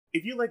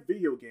If you like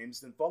video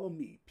games, then follow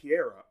me,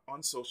 Piera,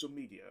 on social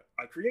media.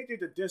 I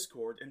created a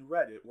Discord and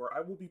Reddit where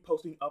I will be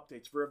posting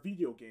updates for a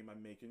video game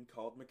I'm making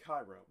called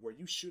Makaira, where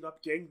you shoot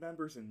up gang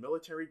members and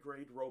military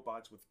grade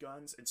robots with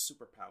guns and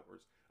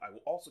superpowers. I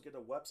will also get a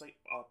website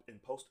up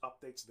and post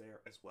updates there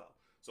as well.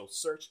 So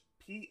search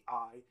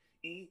PIERRA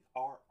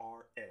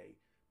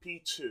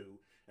P2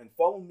 and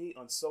follow me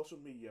on social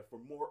media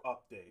for more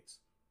updates.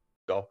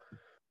 Go.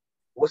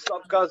 What's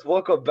up, guys?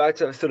 Welcome back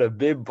to episode of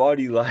Big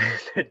Body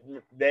Life.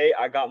 Today,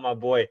 I got my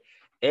boy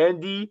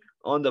Andy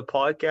on the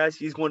podcast.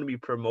 He's going to be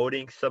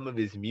promoting some of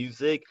his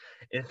music.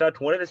 In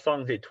fact, one of his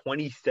songs hit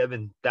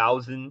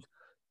 27,000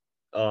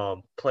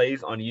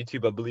 plays on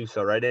YouTube, I believe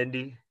so, right,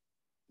 Andy?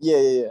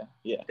 Yeah.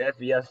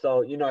 Yeah.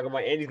 So, I got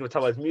my Andy's going to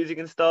talk about his music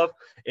and stuff.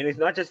 And it's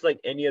not just like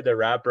any other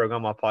rapper I got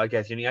on my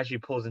podcast. He actually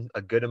pulls in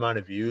a good amount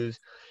of views.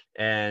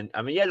 And,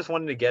 I just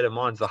wanted to get him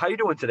on. So, how you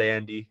doing today,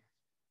 Andy?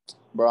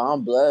 Bro,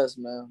 I'm blessed,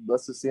 man.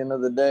 Blessed to see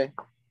another day.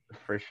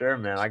 For sure,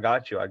 man. I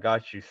got you.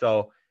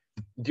 So,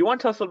 do you want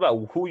to tell us a little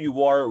about who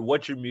you are,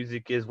 what your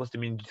music is, what's the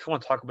meaning? Do you just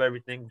want to talk about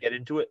everything, get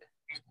into it?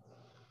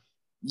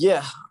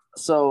 Yeah.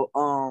 So,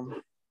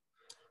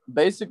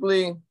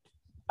 basically,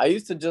 I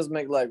used to just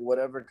make like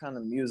whatever kind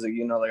of music,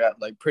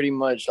 like pretty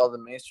much all the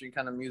mainstream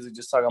kind of music,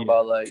 just talking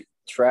about like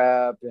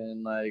trap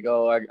and like,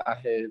 I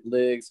hit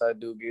licks, I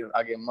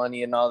get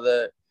money and all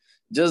that.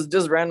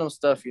 Just random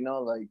stuff,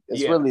 like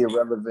it's really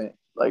irrelevant.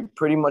 Like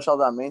pretty much all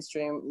that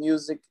mainstream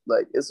music,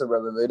 like it's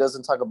irrelevant. It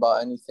doesn't talk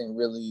about anything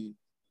really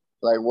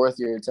like worth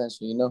your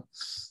attention,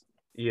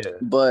 Yeah.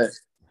 But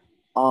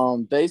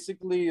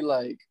basically,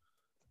 like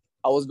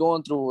I was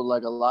going through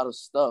like a lot of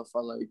stuff.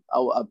 I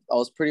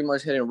was pretty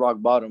much hitting rock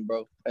bottom,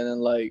 bro. And then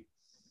like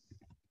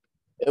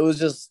it was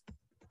just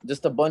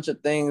a bunch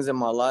of things in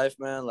my life,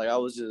 man. Like I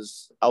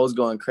was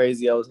going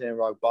crazy. I was hitting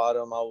rock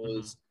bottom. I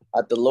was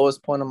at the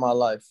lowest point of my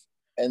life.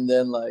 And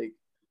then like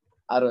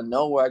out of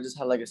nowhere, I just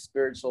had like a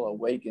spiritual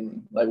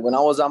awakening. Like when I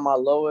was at my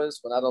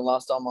lowest, when I done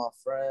lost all my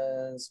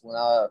friends, when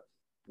I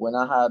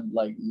had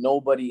like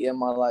nobody in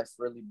my life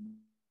really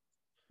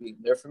being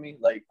there for me,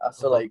 like I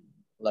feel like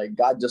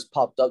God just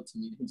popped up to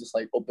me. He just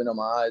like opened up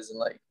my eyes and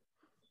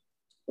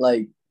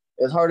like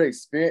it's hard to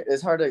experience.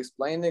 It's hard to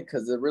explain it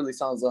because it really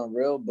sounds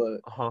unreal,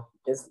 but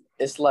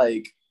it's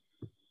like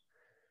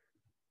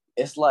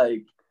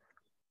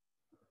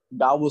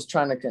God was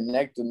trying to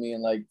connect with me,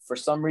 and like for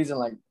some reason,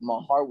 like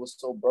my heart was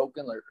so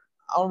broken. Like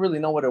I don't really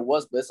know what it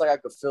was, but it's like I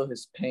could feel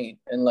his pain,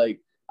 and like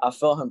I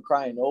felt him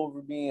crying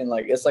over me, and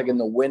like it's like in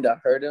the wind I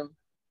heard him,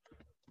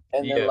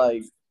 and then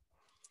like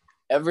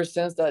ever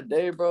since that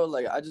day, bro,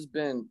 like I just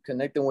been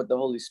connecting with the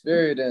Holy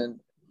Spirit, and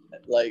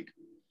like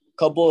a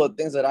couple of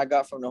things that I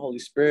got from the Holy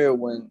Spirit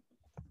when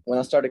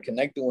I started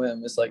connecting with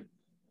him, it's like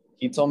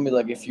he told me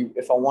like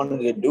if I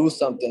wanted to do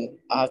something,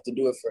 I have to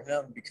do it for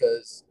him,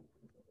 because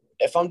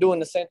if I'm doing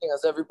the same thing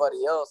as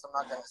everybody else, I'm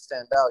not gonna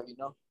stand out,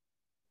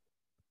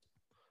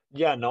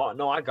 Yeah,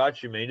 no, I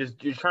got you, man.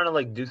 You're trying to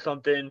like do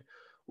something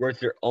where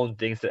it's your own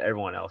things to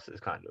everyone else's,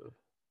 kind of.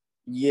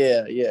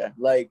 Yeah.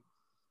 Like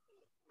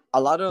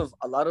a lot of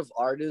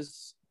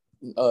artists,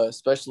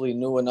 especially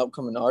new and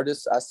upcoming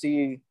artists, I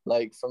see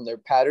like from their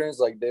patterns,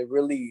 like they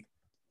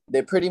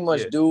pretty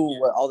much do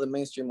what all the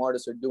mainstream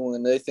artists are doing,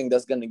 and they think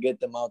that's gonna get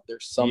them out there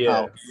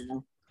somehow.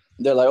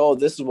 They're like, oh,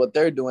 this is what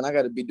they're doing, I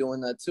got to be doing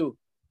that too.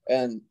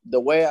 And the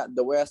way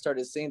I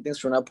started seeing things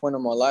from that point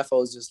in my life, I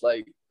was just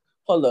like,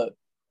 hold up,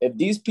 if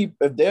these people,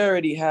 if they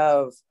already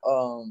have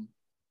a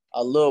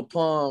Lil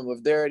Pump,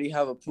 if they already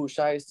have a Pooh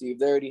Shiesty, if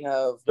they already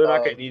have, they're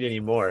not gonna need any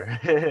more.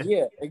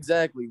 Yeah,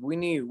 exactly. We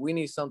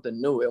need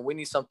something new, and we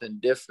need something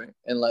different.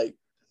 And like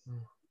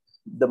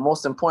the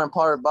most important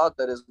part about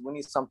that is we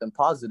need something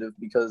positive,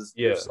 because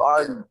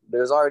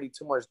there's already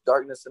too much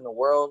darkness in the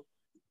world.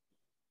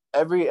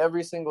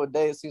 Every single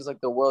day, it seems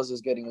like the world's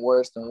just getting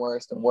worse and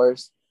worse and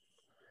worse.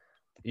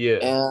 Yeah.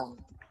 And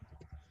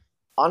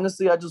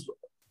honestly, I just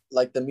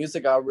like the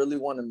music I really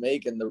want to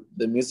make, and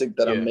the music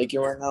that I'm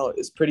making right now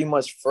is pretty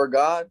much for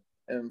God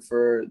and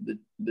for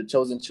the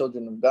chosen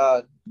children of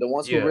God, the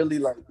ones who really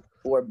like,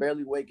 who are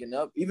barely waking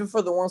up, even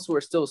for the ones who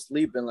are still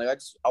sleeping. Like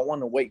I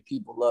want to wake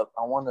people up.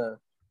 I want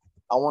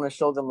to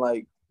show them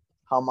like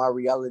how my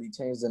reality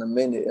changed in a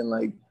minute, and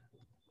like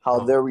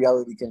how their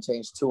reality can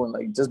change too, and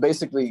like just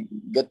basically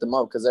get them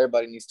up, because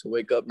everybody needs to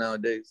wake up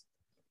nowadays.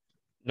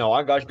 No,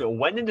 I got you.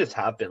 When did this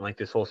happen? Like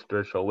this whole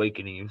spiritual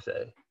awakening, you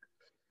say?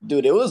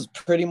 Dude, it was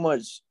pretty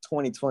much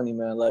 2020,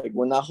 man. Like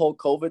when that whole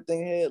COVID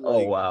thing hit.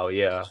 Like, oh wow,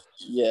 yeah.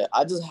 Yeah,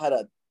 I just had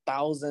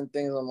 1,000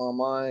 things on my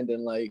mind,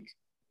 and like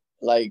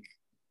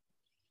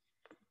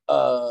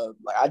I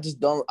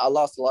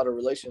lost a lot of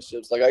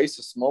relationships. Like I used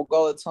to smoke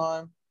all the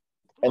time,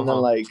 and then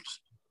like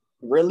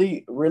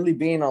really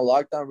being on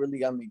lockdown really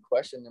got me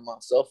questioning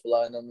myself a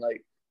lot. And I'm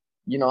like,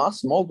 I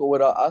smoke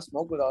with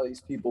all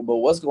these people, but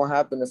what's gonna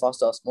happen if I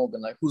start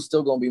smoking? Like, who's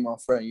still gonna be my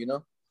friend?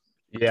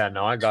 Yeah,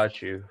 no, I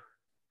got you.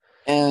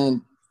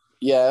 And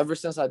yeah, ever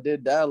since I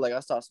did that, like I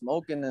stopped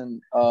smoking,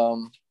 and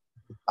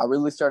I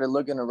really started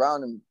looking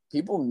around, and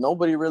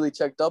nobody really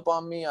checked up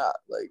on me.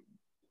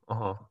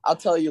 I'll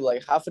tell you,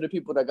 like, half of the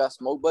people that got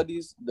smoke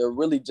buddies, they're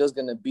really just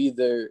gonna be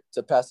there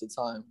to pass the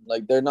time.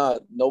 Like,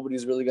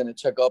 nobody's really gonna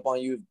check up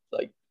on you.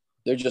 Like,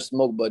 they're just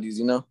smoke buddies,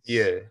 you know?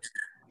 Yeah.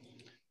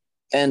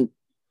 And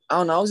I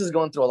don't know, I was just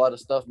going through a lot of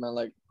stuff, man.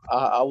 Like,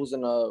 I was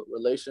in a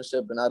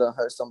relationship and I done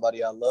hurt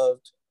somebody I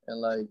loved, and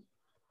like,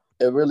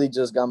 it really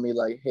just got me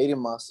like hating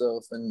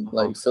myself and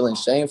like feeling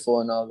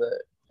shameful and all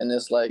that. And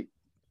it's like,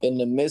 in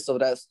the midst of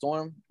that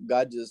storm,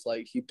 God just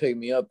like, he picked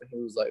me up and he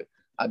was like,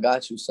 I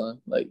got you,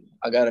 son. Like,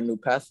 I got a new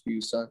path for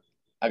you, son.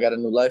 I got a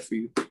new life for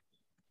you.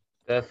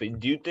 Definitely.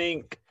 Do you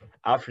think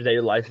after that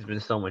your life has been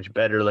so much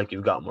better? Like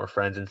you've got more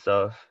friends and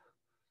stuff?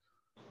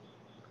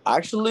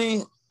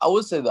 Actually, I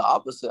would say the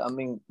opposite. I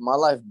mean, my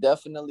life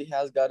definitely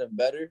has gotten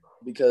better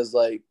because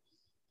like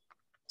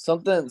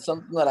something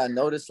that I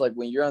noticed, like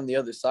when you're on the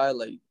other side,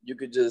 like you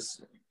could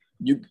just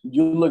you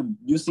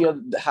see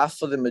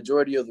half of the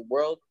majority of the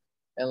world,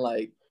 and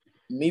like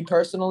me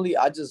personally,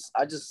 I just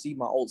see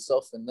my old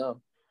self in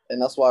them,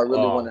 and that's why I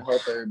really want to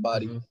help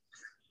everybody.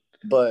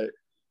 Mm-hmm. But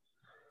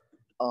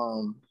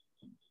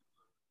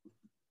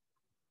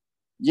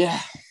yeah.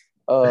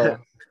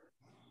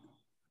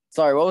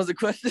 Sorry, what was the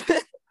question?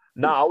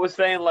 No, I was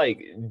saying,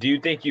 like, do you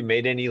think you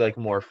made any like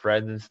more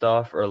friends and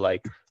stuff, or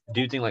like, do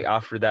you think like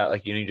after that,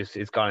 like you just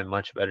it's gotten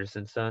much better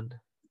since then?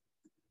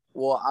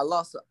 Well, I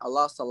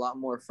lost a lot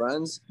more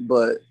friends,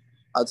 but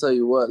I'll tell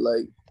you what,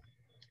 like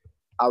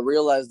I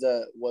realized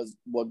that was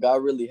what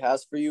God really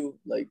has for you,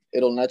 like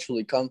it'll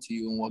naturally come to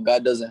you, and what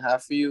God doesn't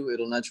have for you,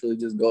 it'll naturally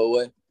just go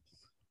away.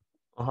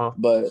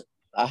 But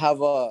I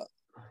have a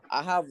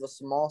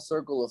small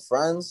circle of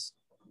friends,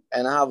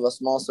 and I have a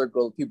small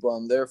circle of people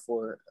I'm there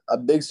for, a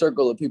big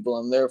circle of people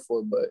I'm there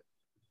for, but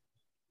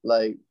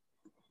like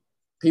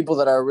people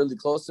that are really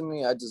close to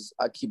me, I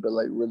keep it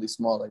like really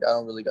small. Like I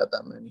don't really got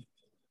that many.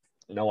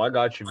 No, I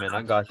got you, man.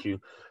 I got you.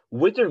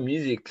 With your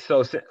music,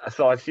 so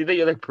I see that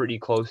you're like pretty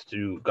close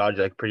to God.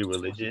 You're like pretty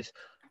religious.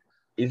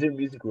 Is your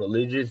music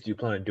religious? Do you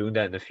plan on doing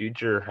that in the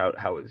future?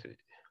 How is it?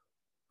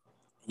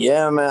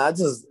 Yeah, man. I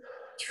just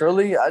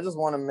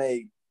want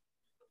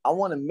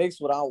to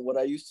mix what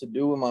I used to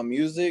do with my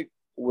music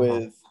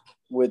with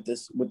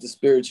the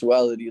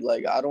spirituality.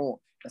 Like I don't,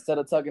 instead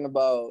of talking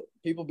about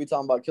people be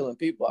talking about killing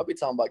people, I'll be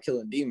talking about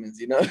killing demons,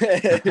 you know?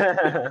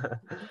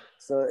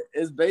 So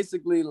it's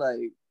basically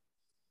like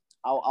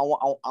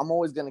I'm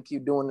always gonna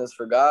keep doing this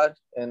for God,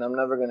 and I'm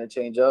never gonna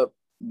change up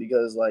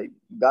because like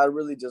God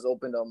really just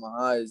opened up my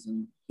eyes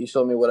and he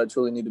showed me what I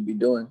truly need to be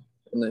doing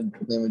in the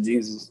name of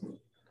Jesus.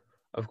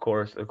 Of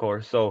course.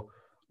 So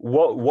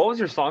what was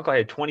your song called? It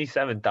had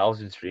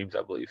 27,000 streams,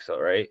 I believe so,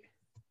 right?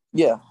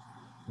 Yeah.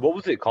 What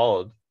was it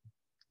called?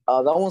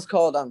 That one's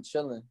called I'm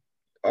Chilling.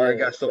 All right,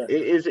 guys. So it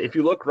is, if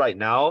you look right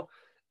now,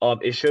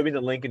 it should be in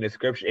the link in the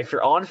description. If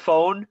you're on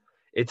phone,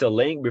 it's a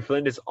link. If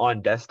you're this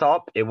on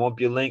desktop, it won't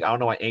be a link. I don't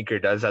know why Anchor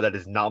does that. That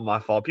is not my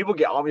fault. People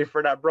get on me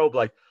for that, bro. But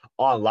like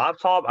on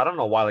laptop, I don't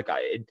know why. Like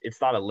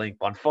it's not a link.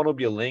 On phone, it'll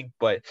be a link.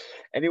 But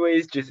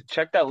anyways, just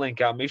check that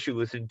link out. Make sure you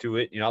listen to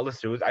it. I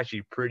listen to it. It was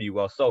actually pretty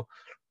well. So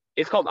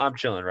it's called I'm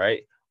Chilling,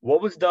 right?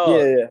 What was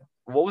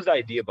the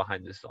idea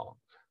behind this song?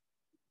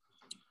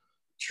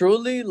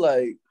 Truly,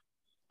 like,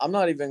 I'm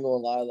not even gonna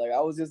lie. Like,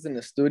 I was just in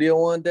the studio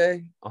one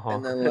day,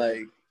 and then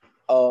like,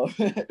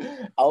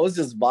 I was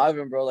just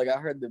vibing, bro. Like, I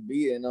heard the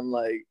beat, and I'm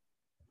like,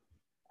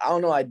 I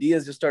don't know,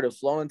 ideas just started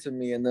flowing to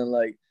me, and then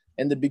like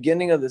in the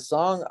beginning of the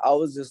song, I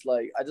was just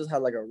like, I just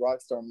had like a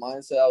rock star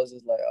mindset. I was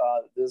just like,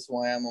 this is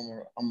who I am.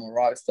 I'm a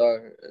rock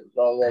star.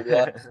 Blah blah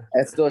blah.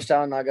 And still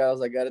shouting out, I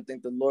was like, gotta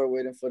thank the Lord,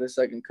 waiting for the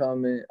second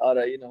coming. All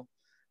that, you know.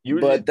 You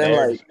were just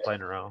then like just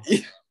playing around.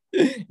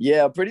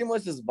 Yeah, pretty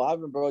much just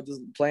vibing, bro, just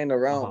playing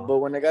around. But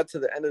when I got to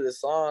the end of the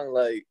song,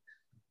 like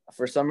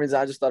for some reason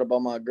I just thought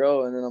about my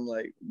girl, and then I'm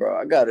like, bro,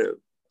 I gotta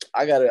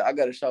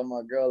shout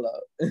my girl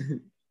out.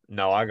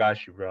 No, I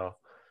got you, bro.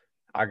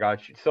 I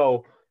got you.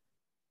 So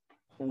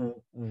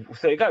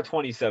you got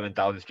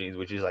 27,000 streams,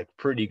 which is like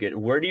pretty good.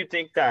 Where do you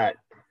think that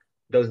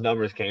those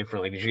numbers came from?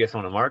 Like, did you get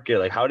someone to market?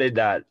 Like, how did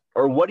that,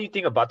 or what do you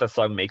think about that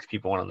song makes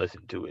people want to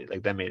listen to it?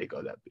 Like, that made it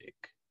go that big?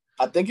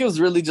 I think it was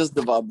really just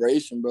the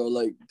vibration, bro.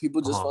 Like,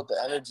 people just felt the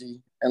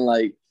energy. And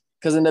like,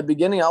 because in the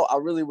beginning, I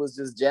really was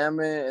just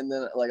jamming. And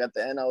then like at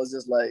the end, I was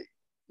just like,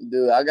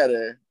 dude, I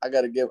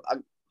gotta give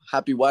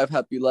happy wife,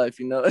 happy life,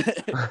 you know?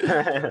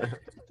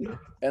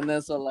 And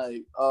then so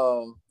like,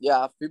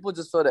 yeah, people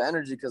just felt the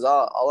energy because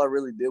all I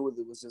really did with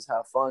it was just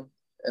have fun.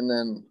 And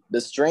then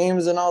the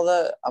streams and all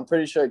that, I'm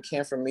pretty sure it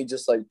came from me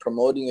just like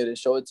promoting it and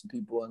show it to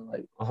people, and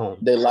like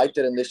they liked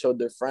it and they showed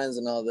their friends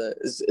and all that.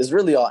 It's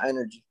really all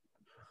energy.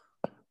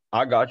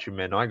 I got you,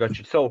 man. No, I got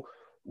you. So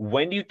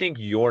when do you think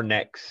your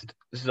next?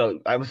 So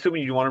I'm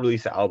assuming you want to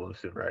release an album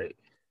soon, right?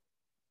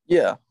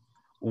 Yeah.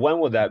 When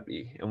will that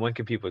be, and when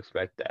can people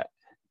expect that?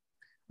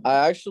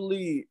 I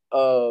actually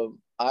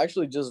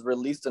just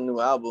released a new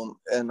album,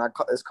 and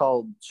it's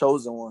called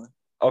Chosen One.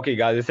 Okay,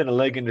 guys, it's in the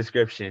link in the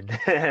description.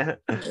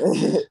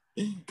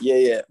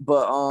 Yeah.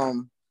 But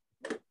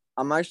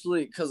I'm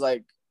actually, because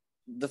like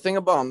the thing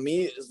about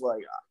me is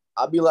like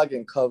I be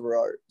liking cover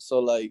art. So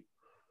like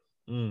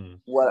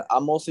what I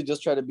mostly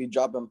just try to be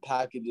dropping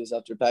packages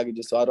after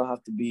packages, so I don't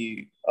have to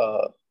be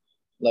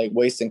like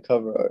wasting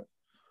cover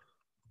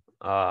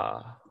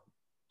art.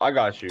 I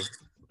got you.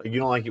 Like, you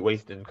don't like it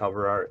wasting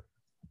cover art.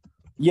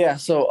 Yeah,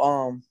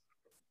 so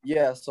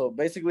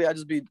basically I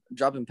just be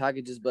dropping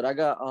packages, but I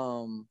got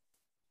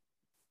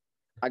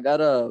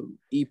a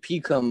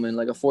EP coming,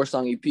 like a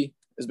 4-song EP.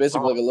 It's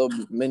basically like a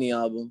little mini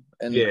album,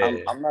 and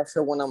I'm not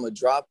sure when I'm gonna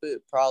drop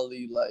it.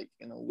 Probably like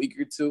in a week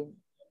or two,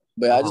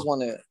 but I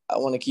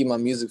want to keep my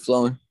music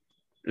flowing.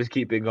 Just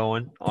keep it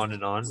going on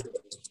and on.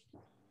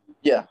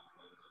 Yeah.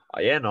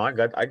 Yeah, no,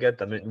 I get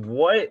them.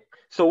 What?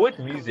 So with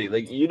music,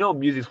 like,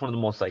 music's one of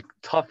the most like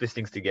toughest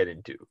things to get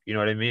into. You know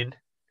what I mean?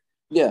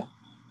 Yeah.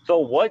 So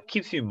what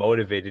keeps you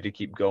motivated to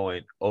keep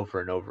going over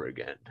and over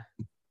again?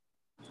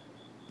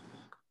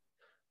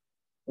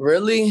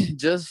 Really,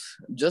 just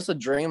a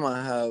dream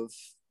I have.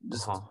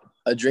 Just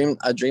a dream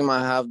I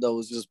have that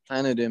was just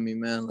planted in me,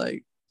 man.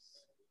 Like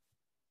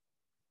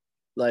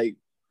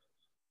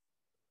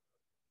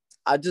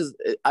I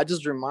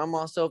just remind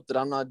myself that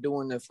I'm not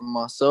doing it for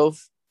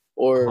myself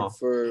or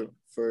for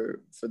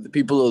the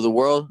people of the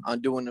world.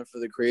 I'm doing it for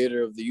the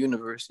creator of the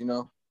universe,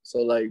 So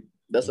like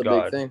that's a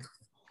big thing.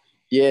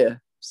 Yeah.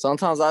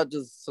 Sometimes I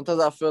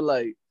feel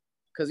like,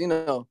 because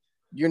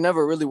you're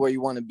never really where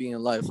you want to be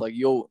in life. Like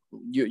you'll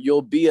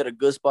be at a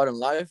good spot in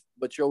life,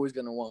 but you're always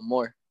gonna want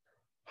more.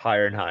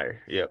 Higher and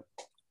higher. Yep.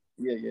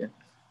 Yeah.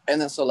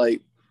 And then so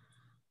like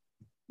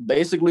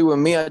basically with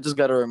me, I just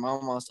gotta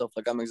remind myself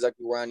like I'm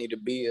exactly where I need to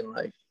be, and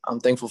like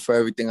I'm thankful for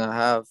everything I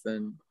have.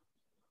 And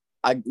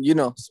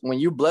when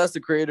you bless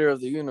the creator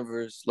of the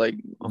universe, like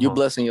you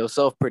blessing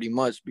yourself pretty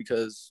much,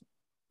 because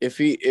if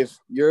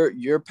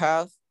your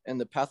path and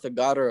the path of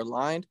God are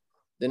aligned,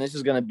 then it's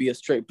just gonna be a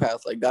straight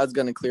path. Like God's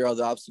gonna clear all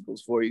the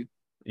obstacles for you.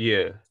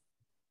 Yeah.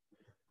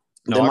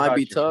 No, it might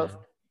be tough.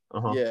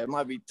 Yeah, it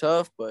might be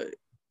tough, but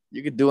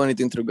you could do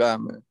anything through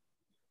God, man.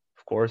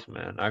 Of course,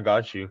 man. I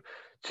got you.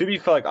 To be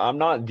fair, like I'm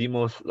not the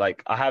most,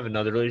 like, I have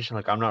another religion.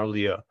 Like I'm not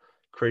really a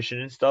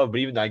Christian and stuff, but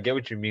even I get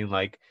what you mean.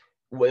 Like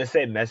when the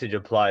same message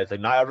applies.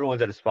 Like not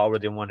everyone's at a spot where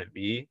they want to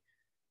be.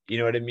 You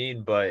know what I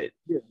mean? But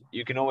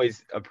you can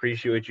always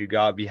appreciate what you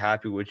got, be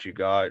happy with what you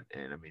got,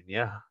 and I mean,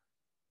 yeah.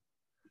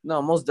 No,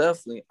 most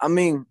definitely. I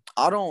mean,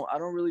 I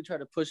don't really try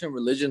to push in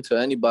religion to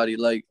anybody.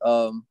 Like,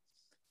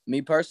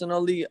 me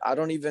personally, I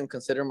don't even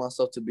consider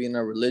myself to be in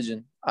a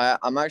religion.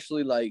 I'm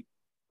actually like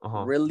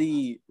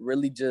really,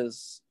 really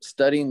just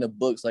studying the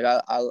books. Like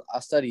I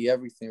study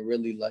everything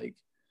really. Like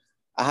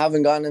I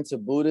haven't gotten into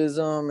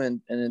Buddhism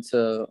and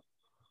into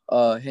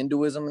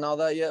Hinduism and all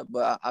that yet,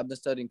 but I've been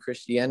studying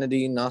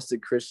Christianity,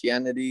 Gnostic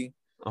Christianity.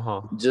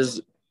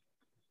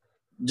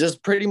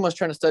 Just pretty much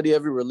trying to study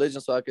every religion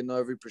so I can know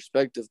every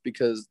perspective,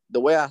 because the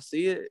way I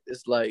see it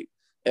is like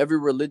every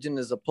religion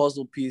is a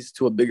puzzle piece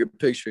to a bigger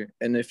picture.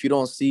 And if you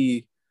don't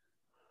see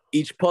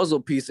each puzzle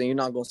piece, then you're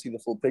not going to see the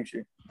full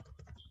picture.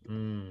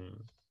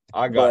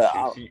 I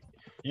got you.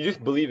 You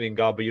just believe in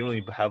God, but you don't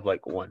even have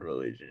like one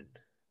religion.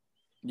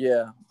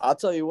 Yeah. I'll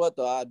tell you what,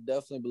 though, I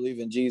definitely believe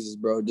in Jesus,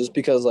 bro, just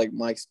because like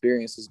my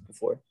experiences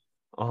before.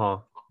 I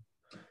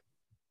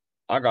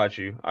got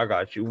you.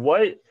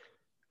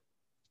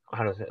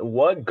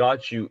 What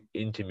got you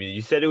into music?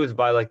 You said it was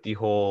by like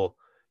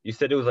you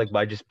said it was like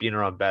by just being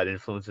around bad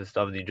influence and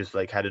stuff, and you just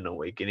like had an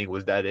awakening.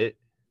 Was that it?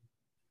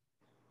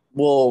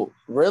 Well,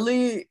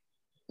 really,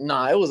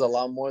 nah, it was a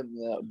lot more than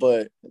that.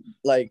 But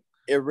like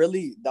that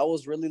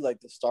was really like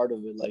the start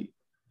of it. Like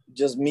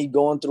just me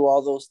going through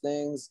all those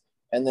things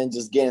and then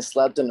just getting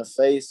slapped in the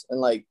face.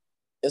 And like,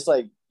 it's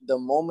like the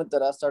moment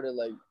that I started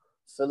like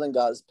feeling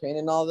God's pain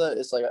and all that,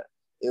 it's like,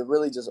 it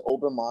really just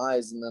opened my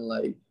eyes. And then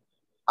like,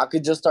 I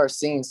could just start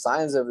seeing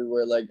signs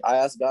everywhere. Like I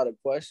asked God a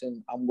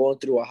question. I'm going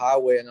through a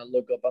highway and I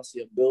look up, I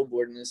see a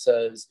billboard and it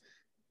says,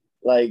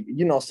 like,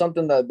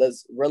 something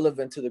that's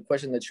relevant to the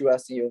question that you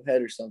asked in your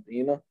head or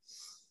something,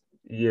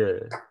 Yeah.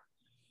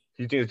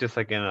 You think it's just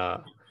like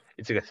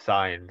it's like a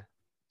sign?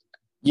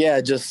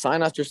 Yeah, just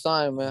sign after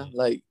sign, man.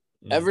 Like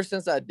ever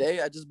since that day,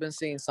 I just been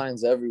seeing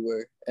signs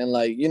everywhere. And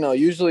like,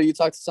 usually you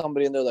talk to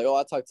somebody and they're like, oh,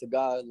 I talk to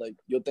God. Like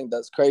you'll think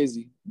that's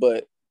crazy.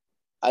 But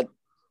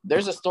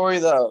there's a story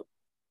that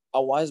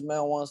a wise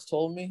man once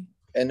told me,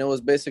 and it was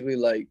basically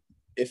like,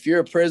 if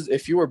you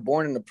were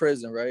born in a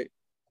prison, right?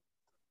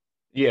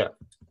 Yeah.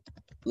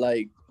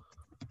 Like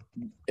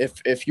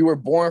if you were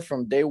born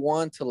from day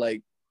one to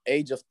like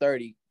age of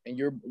 30 and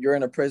you're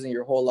in a prison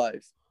your whole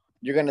life,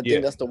 you're gonna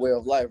think that's the way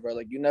of life, right?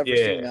 Like you never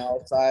seen the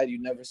outside, you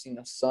never seen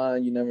the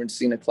sun, you never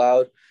seen a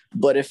cloud.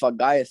 But if a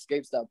guy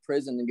escapes that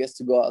prison and gets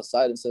to go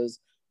outside and says,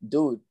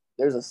 dude,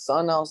 there's a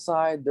sun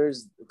outside,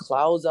 there's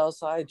clouds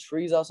outside,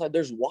 trees outside,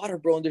 there's water,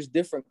 bro, and there's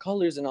different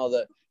colors and all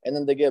that. And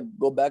then they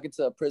go back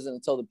into a prison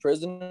and tell the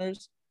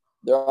prisoners,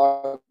 they're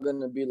all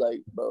gonna be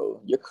like,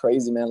 bro, you're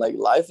crazy, man. Like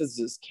life is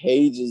just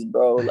cages,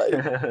 bro. Like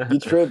you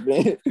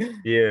tripping.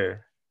 Yeah.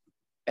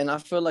 And I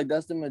feel like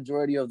that's the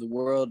majority of the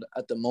world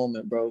at the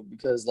moment, bro,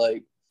 because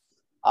like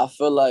I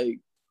feel like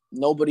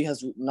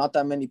not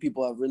that many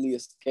people have really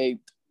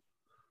escaped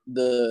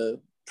the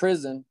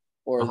prison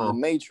or the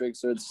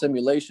Matrix or the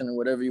simulation or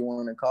whatever you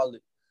want to call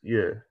it.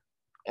 Yeah.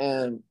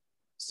 And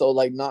so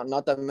like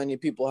not that many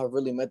people have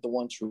really met the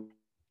one true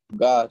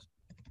God.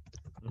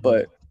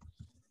 But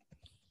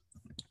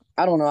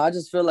I don't know. I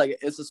just feel like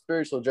it's a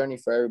spiritual journey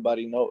for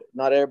everybody. No,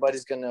 not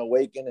everybody's gonna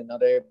awaken, and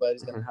not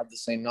everybody's gonna have the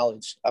same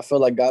knowledge. I feel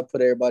like God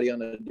put everybody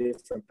on a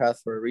different path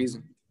for a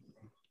reason.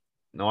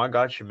 No, I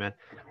got you, man.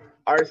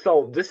 All right,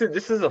 so this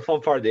is a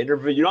fun part of the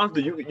interview. You don't have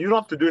to you don't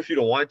have to do it if you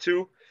don't want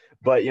to,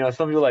 but you know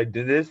some people like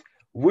do this.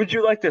 Would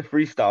you like to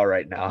freestyle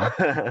right now?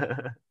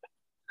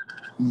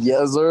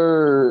 Yes,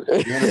 sir. You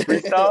want to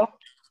freestyle?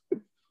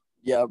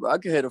 Yeah, bro. I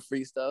can hit a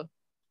freestyle.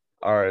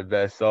 All right,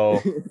 best.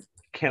 So,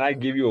 can I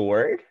give you a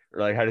word?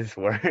 Or like, how does this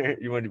work?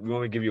 You want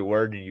me to give you a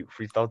word and you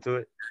freestyle to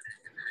it?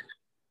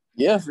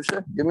 Yeah, for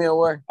sure. Give me a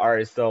word. All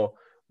right, so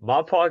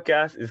my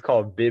podcast is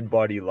called Big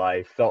Body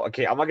Life. So,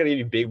 okay, I'm not gonna give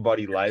you Big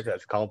Body Life.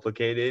 That's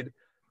complicated,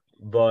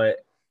 but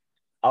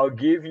I'll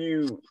give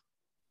you.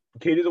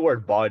 Can you do the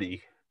word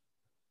body?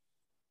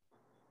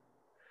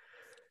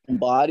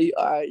 Body.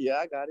 All right. Yeah,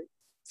 I got it.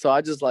 So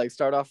I just like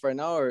start off right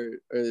now, or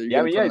Yeah,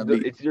 I mean, yeah,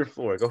 it's your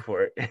floor. Go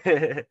for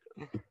it.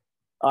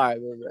 All right,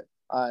 right.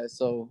 All right.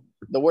 So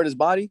the word is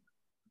body.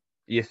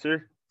 Yes,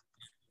 sir.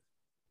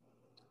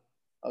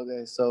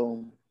 Okay.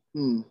 So,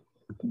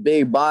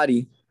 big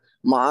body.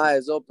 My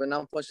eyes open.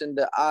 I'm pushing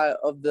the eye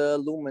of the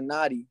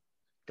Illuminati.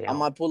 Damn. I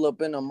might pull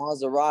up in a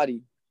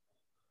Maserati.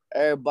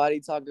 Everybody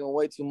talking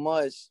way too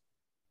much.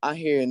 I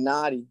hear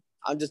naughty.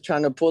 I'm just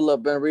trying to pull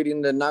up and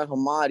reading the Nag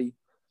Hammadi.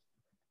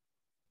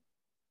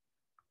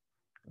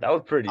 That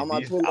was pretty. I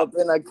might pull up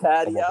in a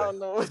caddy. I don't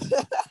know.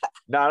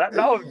 Nah, that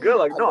was good.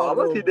 Like, no, I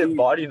must see the deep.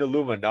 body in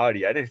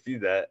Illuminati. I didn't see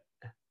that.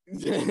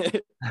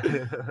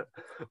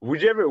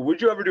 Would you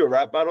ever do a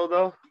rap battle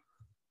though?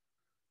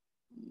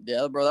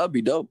 Yeah, bro, that'd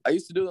be dope. I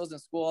used to do those in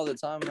school all the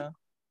time, man.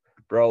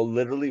 Bro,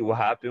 literally, what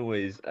happened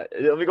was,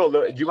 let me go.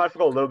 Do you mind if I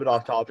go a little bit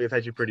off topic? It's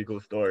actually a pretty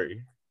cool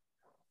story.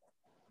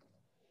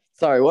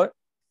 Sorry, what?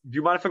 Do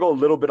you mind if I go a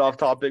little bit off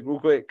topic, real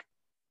quick?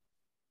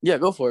 Yeah,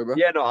 go for it, bro.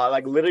 Yeah, no, I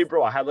like literally,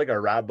 bro. I had like a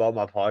rap battle on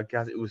my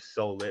podcast. It was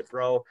so lit,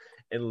 bro.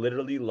 And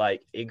literally,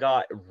 like, it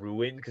got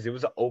ruined because it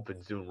was an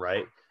open Zoom,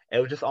 right? And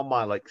it was just on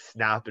my like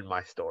Snap and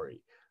my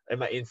story and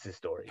my Insta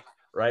story.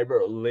 Right,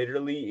 bro.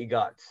 Literally, it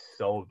got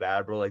so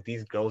bad, bro. Like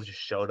these girls just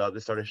showed up.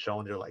 They started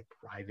showing their like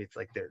privates,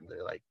 like they're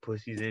like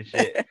pussies and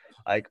shit.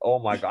 Like, oh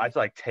my god, I had to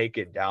like take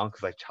it down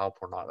because like child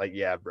porn. Like,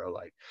 yeah, bro.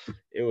 Like,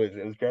 it was.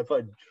 That's why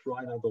I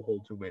try not to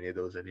hold too many of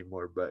those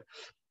anymore. But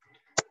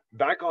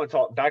back on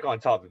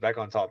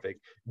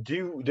topic.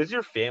 Does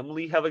your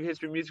family have like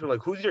history of music? Or,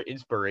 like, who's your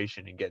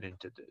inspiration in getting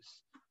into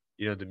this?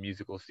 You know, the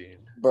musical scene.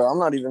 Bro, I'm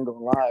not even gonna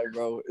lie,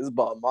 bro. It's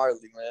Bob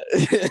Marley,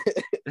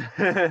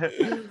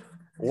 man.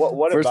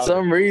 What for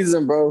some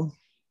reason, bro.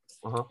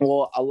 Uh-huh.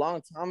 Well, a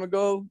long time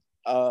ago,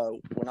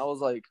 when I was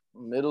like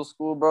middle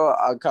school, bro,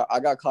 I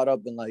got caught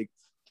up in like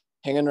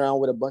hanging around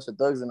with a bunch of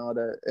thugs and all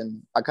that,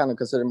 and I kind of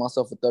consider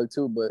myself a thug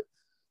too. But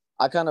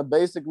I kind of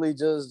basically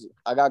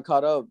I got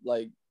caught up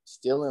like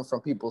stealing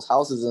from people's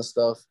houses and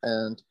stuff,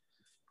 and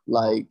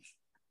like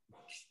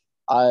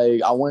I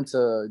went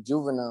to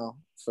juvenile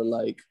for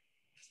like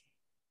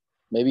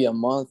maybe a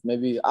month,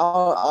 maybe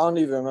I don't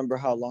even remember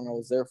how long I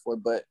was there for,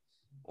 but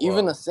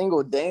even a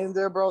single day in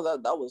there, bro,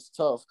 that was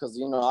tough because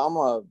you know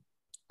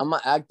I'm an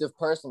active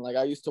person. Like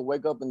I used to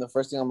wake up and the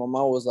first thing on my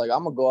mind was like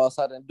I'm gonna go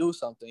outside and do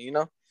something, you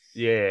know?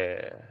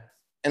 Yeah.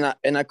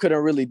 And I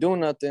couldn't really do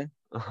nothing.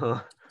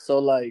 Uh-huh. So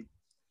like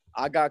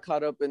I got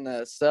caught up in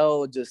that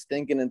cell, just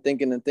thinking.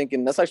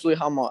 That's actually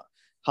how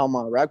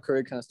my rap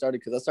career kind of started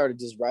because I started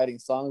just writing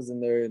songs in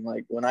there. And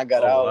like when I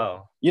got out,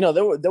 wow. you know,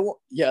 there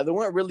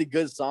weren't really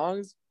good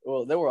songs.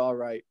 Well, they were all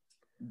right,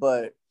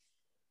 but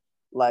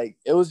like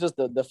it was just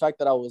the fact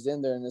that I was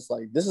in there and it's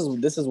like this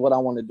is what I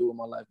want to do in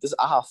my life.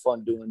 I have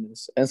fun doing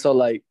this. And so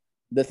like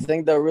the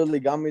thing that really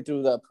got me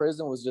through that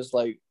prison was just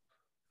like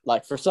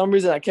for some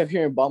reason I kept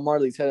hearing Bob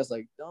Marley's head. It's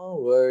like,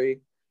 don't worry,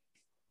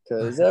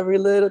 because every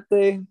little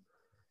thing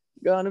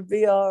gonna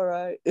be all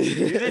right.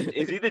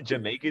 Is he the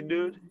Jamaican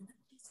dude?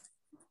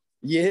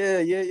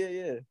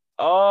 Yeah.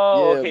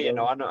 Oh, yeah, okay. You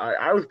bro. know, I know.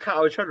 I was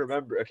trying to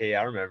remember. Okay,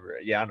 yeah, I remember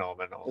it. Yeah, I know.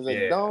 It's like,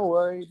 yeah. don't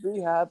worry,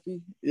 be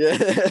happy. Yeah.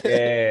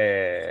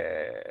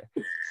 Yeah.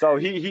 So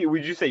he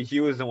would you say he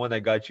was the one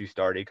that got you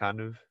started,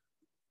 kind of?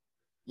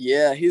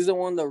 Yeah, he's the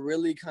one that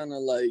really kind of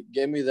like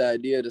gave me the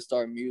idea to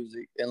start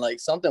music and like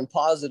something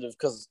positive.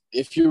 Because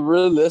if you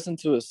really listen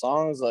to his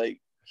songs, like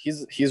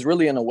he's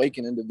really an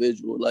awakened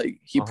individual. Like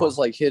he puts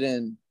like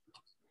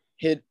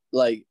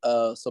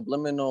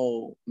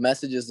subliminal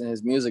messages in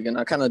his music, and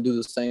I kind of do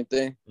the same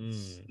thing.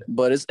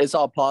 But it's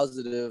all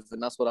positive,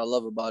 and that's what I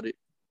love about it.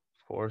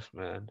 Of course,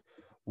 man.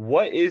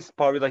 What is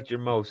probably like your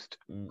most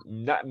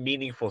not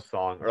meaningful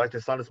song, or like the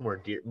song that's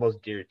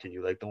most dear to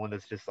you, like the one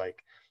that's just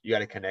like you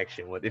got a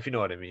connection with, if you know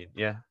what I mean?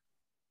 Yeah.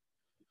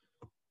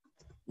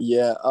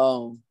 Yeah.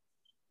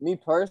 Me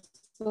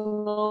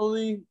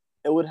personally,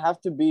 it would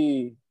have to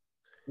be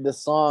the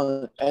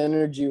song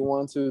Energy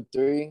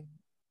 123.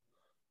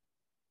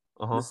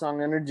 The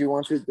song Energy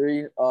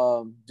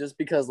 123. Just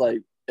because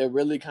like it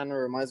really kind of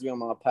reminds me of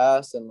my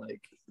past, and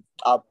like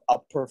I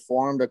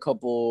performed a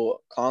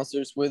couple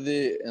concerts with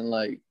it, and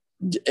like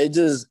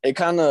it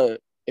kind of,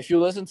 if you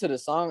listen to the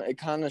song, it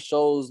kind of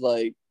shows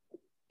like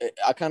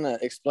I kind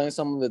of explain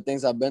some of the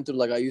things I've been through.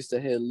 Like I used to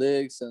hit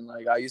licks, and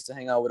like I used to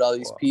hang out with all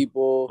these Wow.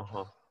 people,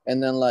 Uh-huh.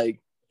 and then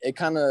like it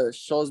kind of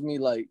shows me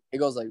like it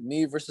goes like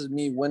me versus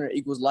me, winner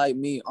equals like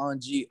me on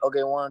G.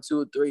 Okay, 1,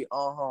 2, 3.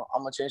 I'm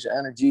gonna change the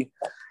energy,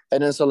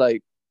 and then so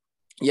like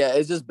yeah,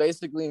 it's just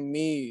basically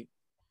me.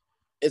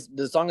 It's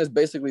the song is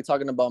basically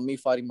talking about me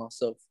fighting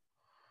myself,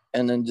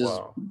 and then just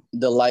Wow.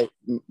 the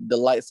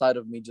light side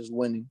of me just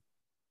winning.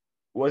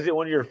 Was it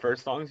one of your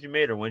first songs you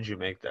made, or when did you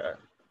make that?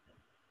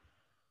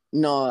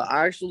 No,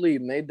 I actually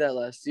made that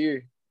last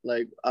year.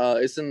 Like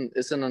it's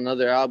in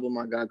another album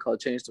I got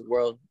called Change the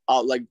World.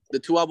 Like the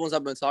two albums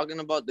I've been talking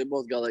about, they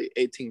both got like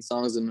 18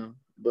 songs in them.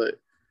 But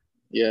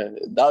yeah,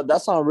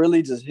 that song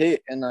really just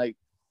hit. And like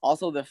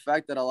also the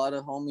fact that a lot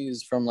of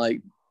homies from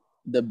like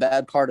the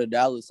bad part of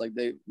Dallas, like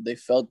they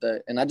felt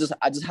that. And I just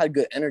had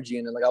good energy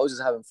in it. Like I was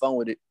just having fun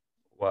with it.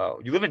 Wow.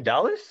 You live in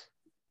Dallas?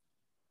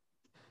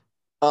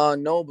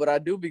 No, but I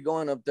do be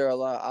going up there a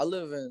lot. I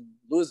live in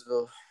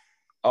Louisville.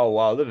 Oh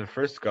wow, I live in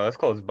Frisco. That's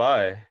close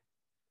by.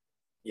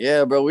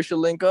 Yeah, bro, we should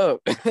link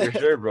up. For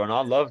sure, bro. And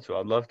I'd love to.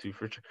 I'd love to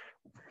for sure.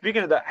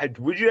 Speaking of that, have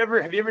you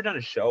ever done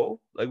a show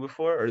like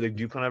before, or like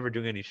do you plan on ever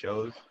doing any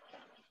shows?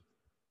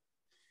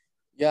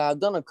 Yeah, I've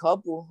done a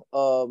couple.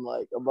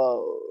 Like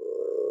about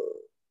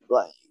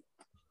like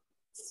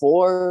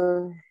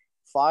 4,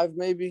 5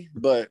 maybe.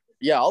 But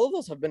yeah, all of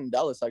those have been in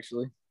Dallas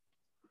actually.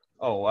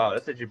 Oh wow,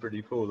 that's actually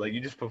pretty cool. Like you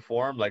just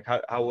performed. Like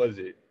how was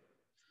it?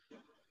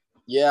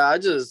 Yeah,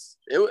 it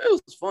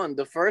was fun.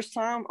 The first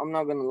time, I'm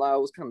not gonna lie, I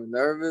was kind of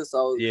nervous.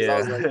 Because I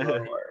was like, Yeah.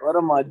 bro, what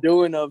am I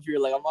doing up here?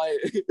 Like, am I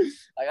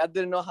like I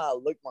didn't know how I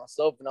look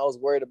myself, and I was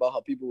worried about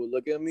how people would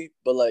look at me.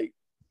 But like,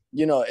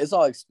 it's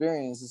all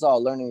experience. It's all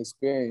a learning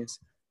experience.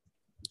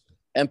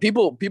 And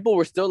people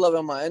were still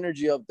loving my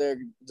energy up there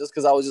just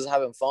because I was just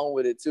having fun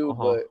with it too.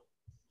 Uh-huh. But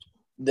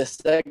the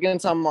second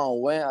time I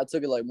went, I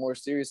took it like more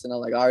serious, and I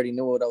already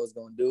knew what I was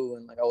gonna do,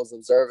 and like I was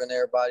observing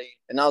everybody,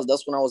 and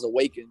that's when I was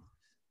awakened.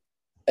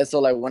 And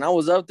so like when I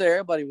was up there,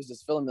 everybody was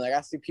just feeling me. Like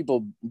I see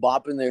people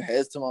bopping their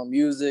heads to my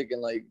music,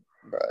 and like,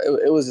 bro,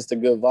 it was just a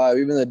good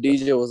vibe. Even the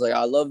DJ was like,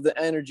 "I love the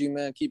energy,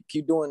 man.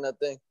 Keep doing that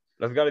thing."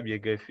 That's got to be a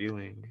good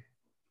feeling.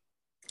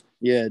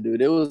 Yeah,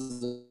 dude, it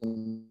was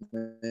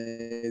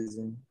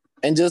amazing.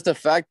 And just the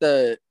fact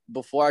that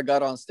before I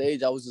got on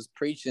stage, I was just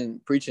preaching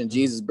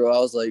Jesus, bro. I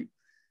was like,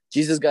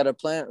 Jesus got a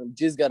plan,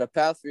 Jesus got a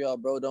path for y'all,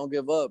 bro. Don't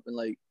give up. And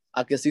like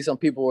I could see some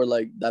people were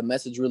like that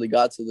message really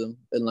got to them.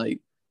 And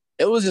like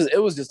it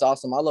was just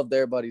awesome. I loved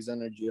everybody's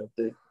energy up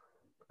there.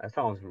 That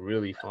sounds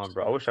really fun,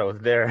 bro. I wish I was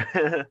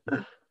there.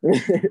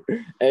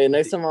 Hey,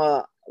 next time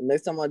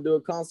I do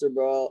a concert,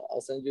 bro,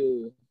 I'll send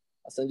you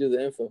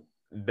the info.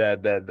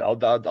 That I'll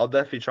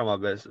definitely try my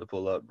best to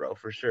pull up, bro,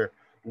 for sure.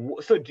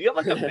 So do you have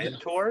like a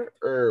mentor,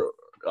 or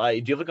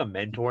like do you have like a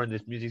mentor in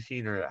this music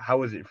scene, or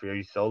how is it for you? Are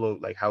you solo?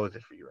 Like how is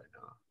it for you right now?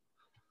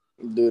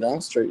 Dude,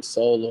 I'm straight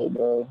solo,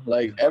 bro.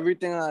 Like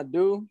everything I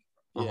do,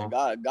 yeah,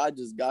 Uh-huh. God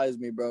just guides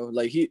me, bro.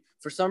 Like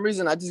for some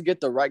reason, I just get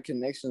the right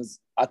connections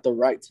at the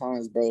right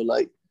times, bro.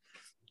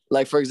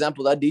 Like for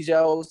example, that DJ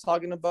I was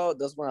talking about,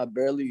 that's when I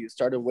barely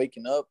started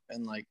waking up,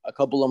 and like a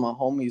couple of my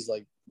homies,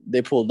 like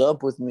they pulled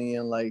up with me,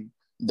 and like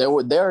they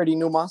already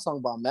knew my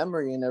song by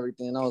memory and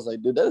everything, and I was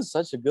like, dude, that is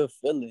such a good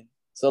feeling.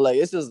 So like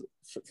it's just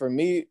for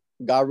me,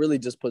 God really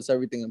just puts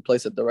everything in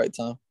place at the right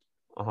time.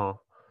 Uh-huh.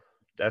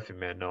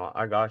 Definitely, man. No,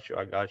 I got you.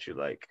 I got you.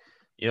 Like,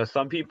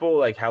 some people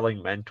like have like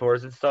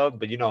mentors and stuff,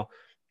 but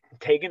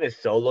taking it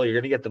solo,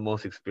 you're gonna get the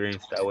most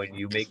experience that way. And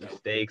you make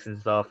mistakes and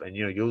stuff, and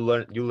you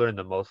learn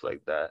the most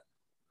like that.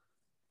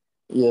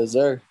 Yes,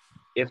 sir.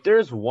 If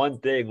there's one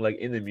thing like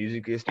in the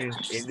music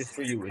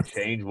industry you would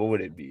change, what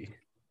would it be?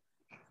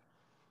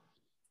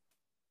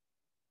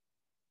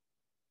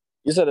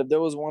 You said if there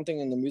was one thing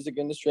in the music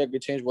industry I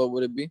could change, what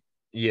would it be?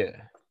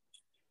 Yeah.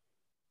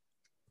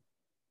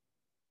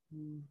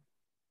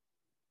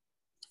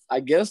 I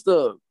guess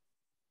the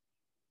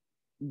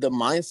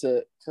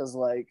mindset, because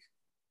like,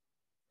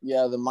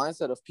 yeah, the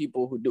mindset of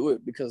people who do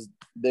it, because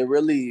the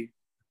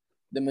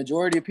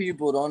majority of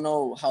people don't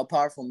know how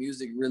powerful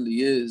music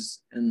really is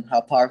and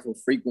how powerful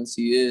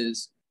frequency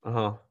is.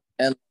 Uh-huh.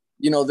 And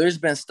there's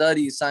been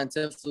studies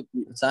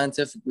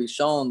scientifically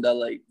shown that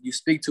like you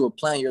speak to a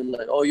plant, you're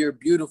like, oh, you're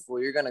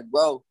beautiful, you're gonna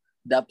grow.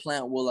 That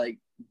plant will like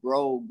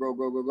grow,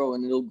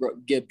 and it'll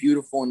get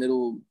beautiful, and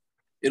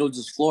it'll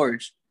just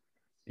flourish.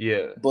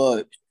 Yeah.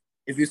 But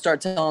if you start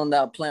telling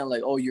that plant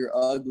like, oh, you're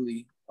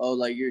ugly, oh,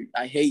 like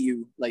I hate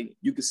you, like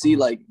you can see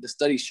like the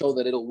studies show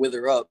that it'll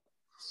wither up.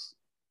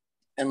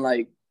 And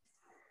like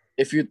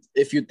if you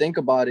think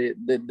about it,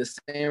 the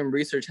same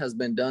research has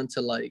been done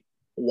to like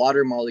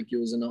water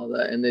molecules and all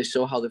that, and they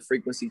show how the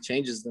frequency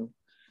changes them.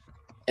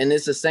 And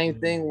it's the same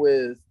thing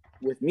with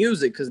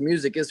music, because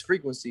music is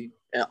frequency,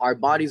 and our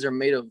bodies are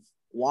made of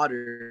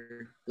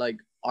water. Like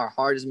our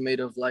heart is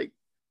made of like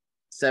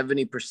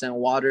 70%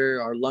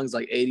 water. Our lungs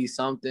like 80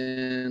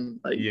 something.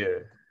 Yeah.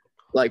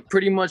 Like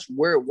pretty much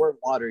we're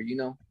water, you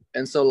know.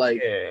 And so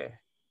like Yeah.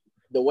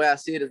 the way I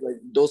see it is like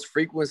those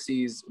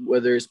frequencies,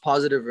 whether it's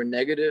positive or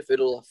negative,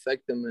 it'll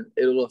affect them and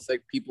it'll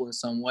affect people in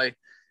some way.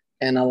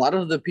 And a lot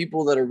of the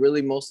people that are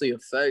really mostly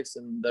effects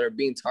and that are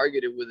being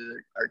targeted with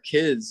it are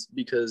kids,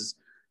 because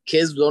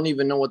kids don't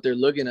even know what they're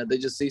looking at. They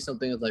just see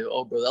something that's like,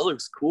 oh, bro, that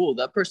looks cool.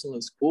 That person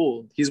looks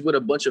cool. He's with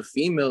a bunch of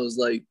females.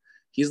 Like,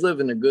 he's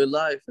living a good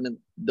life. And then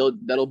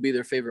that'll be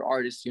their favorite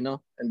artist, you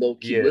know, and they'll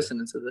keep Yeah.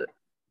 listening to that.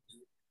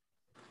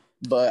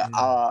 But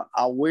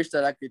I wish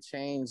that I could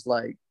change,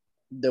 like,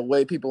 the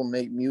way people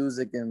make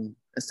music, and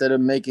instead of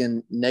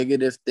making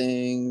negative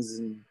things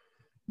and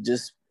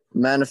just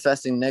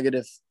manifesting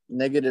negative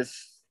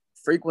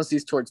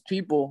frequencies towards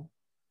people,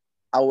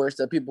 I wish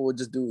that people would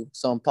just do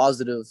something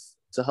positive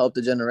to help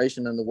the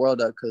generation and the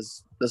world out,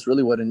 because that's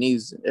really what it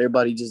needs.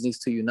 Everybody just needs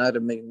to unite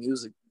and make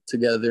music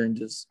together and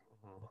just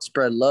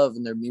spread love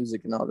in their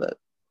music and all that.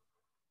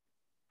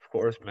 Of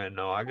course, man.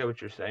 No, I get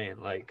what you're saying.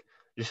 Like,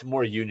 just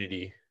more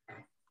unity.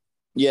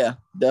 Yeah,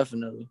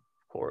 definitely.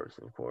 Of course.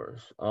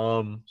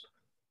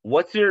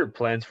 What's your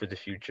plans for the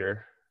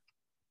future?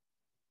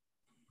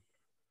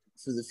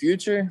 For the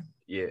future?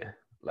 Yeah,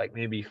 like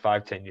maybe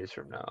 5-10 years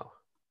from now.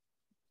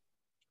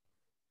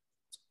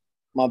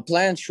 My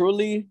plan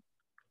truly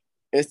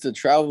is to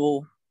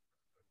travel.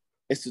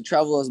 Is to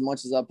travel as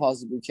much as I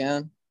possibly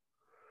can,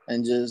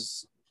 and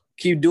just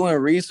keep doing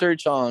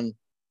research on.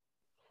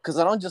 Because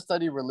I don't just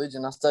study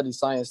religion; I study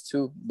science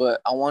too.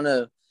 But I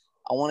wanna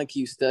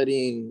keep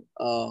studying.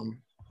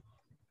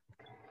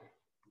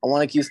 I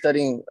want to keep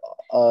studying.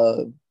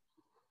 I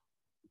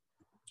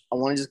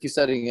want to just keep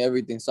studying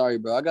everything. Sorry,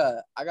 bro. I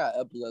got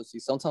epilepsy.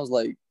 Sometimes,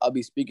 like, I'll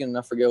be speaking and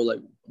I forget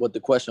what the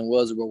question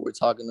was or what we're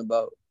talking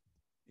about.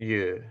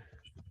 Yeah.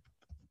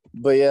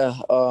 But yeah,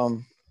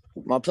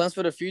 my plans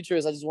for the future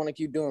is I just want to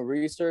keep doing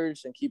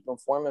research and keep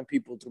informing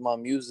people through my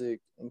music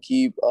and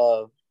keep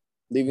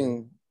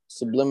leaving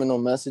subliminal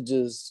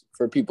messages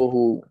for people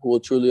who will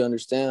truly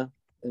understand,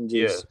 and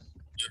just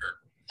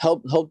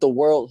help the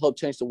world, help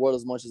change the world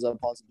as much as I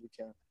possibly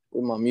can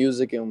with my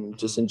music and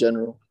just in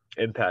general.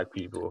 Impact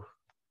people.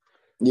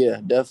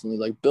 Yeah, definitely.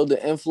 Like, build an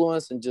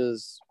influence and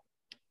just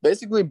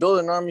basically build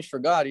an army for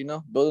God, you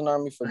know? Build an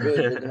army for good,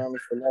 build an army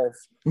for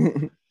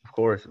love. Of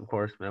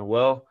course, man.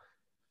 Well,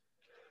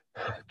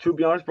 to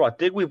be honest, bro, I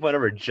think we've went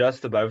over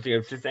just about everything.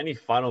 If there's any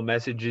final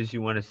messages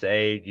you want to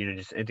say,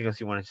 just anything else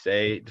you want to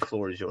say, the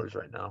floor is yours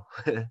right now.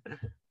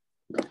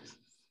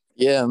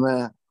 Yeah,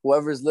 man.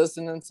 Whoever's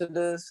listening to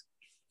this,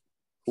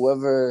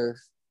 whoever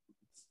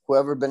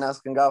been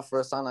asking God for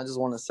a sign, I just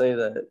want to say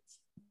that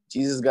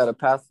Jesus got a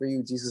path for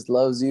you. Jesus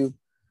loves you.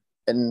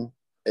 And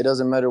it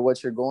doesn't matter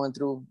what you're going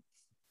through.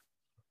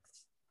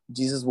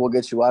 Jesus will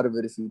get you out of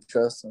it if you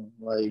trust him.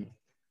 Like,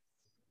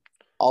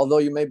 although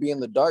you may be in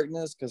the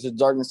darkness, because there's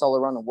darkness all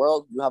around the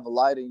world, you have a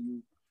light in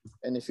you.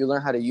 And if you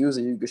learn how to use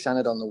it, you can shine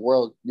it on the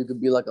world. You could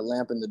be like a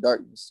lamp in the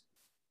darkness.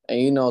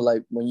 And,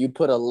 like, when you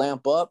put a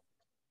lamp up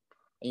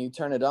and you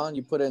turn it on,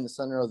 you put it in the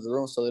center of the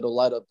room so it'll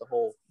light up the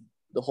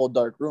whole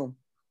dark room.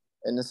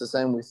 And it's the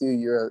same with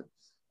you.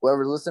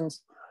 Whoever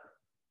listens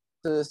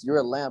to this, you're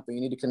a lamp, and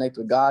you need to connect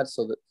with God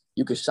so that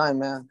you can shine,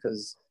 man,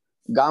 because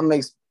God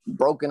makes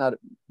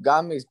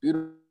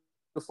beautiful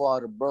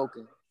out of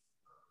broken.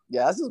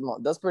 Yeah,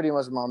 that's pretty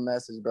much my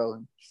message,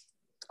 bro.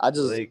 I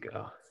just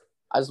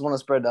want to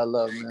spread that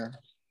love, man.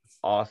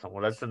 Awesome.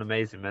 Well, that's an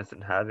amazing message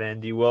to have,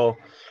 Andy. Well,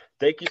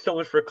 thank you so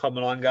much for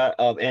coming on, guys.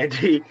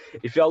 Andy,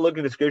 if y'all look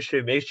in the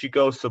description, make sure you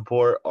go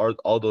support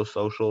all those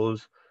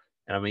socials.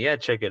 And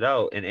check it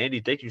out. And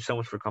Andy, thank you so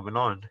much for coming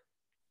on.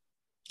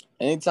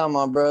 Anytime,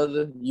 my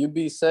brother. You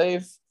be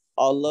safe.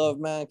 All love,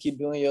 man. Keep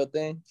doing your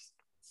thing.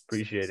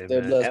 Appreciate it,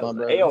 Stay man. blessed, my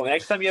brother. Hey,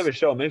 next time you have a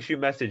show, make sure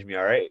you message me,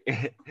 all right?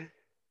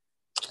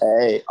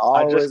 Hey,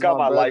 always, I just got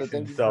my brother.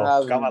 license,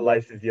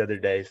 license the other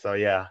day, so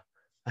yeah.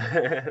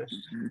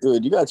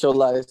 Dude, you got your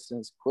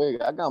license quick.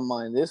 I got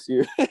mine this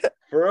year.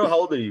 For real?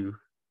 How old are you?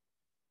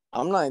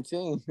 I'm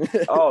 19.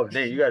 Oh,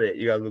 man, you got a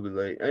little bit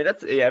late. I mean,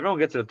 everyone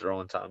gets at their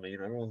own time, man.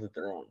 Everyone's at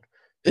their own.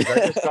 I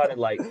just got it,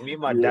 like, me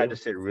and my dad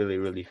just did really,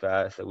 really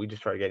fast, so we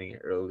just started getting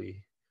it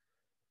early.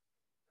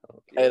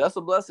 So, yeah. Hey, that's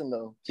a blessing,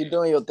 though. Keep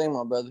doing your thing,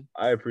 my brother.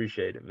 I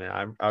appreciate it,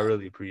 man. I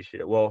really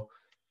appreciate it. Well,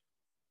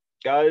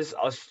 guys,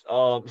 I'll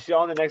see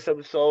y'all on the next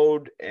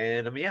episode,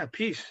 and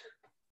peace.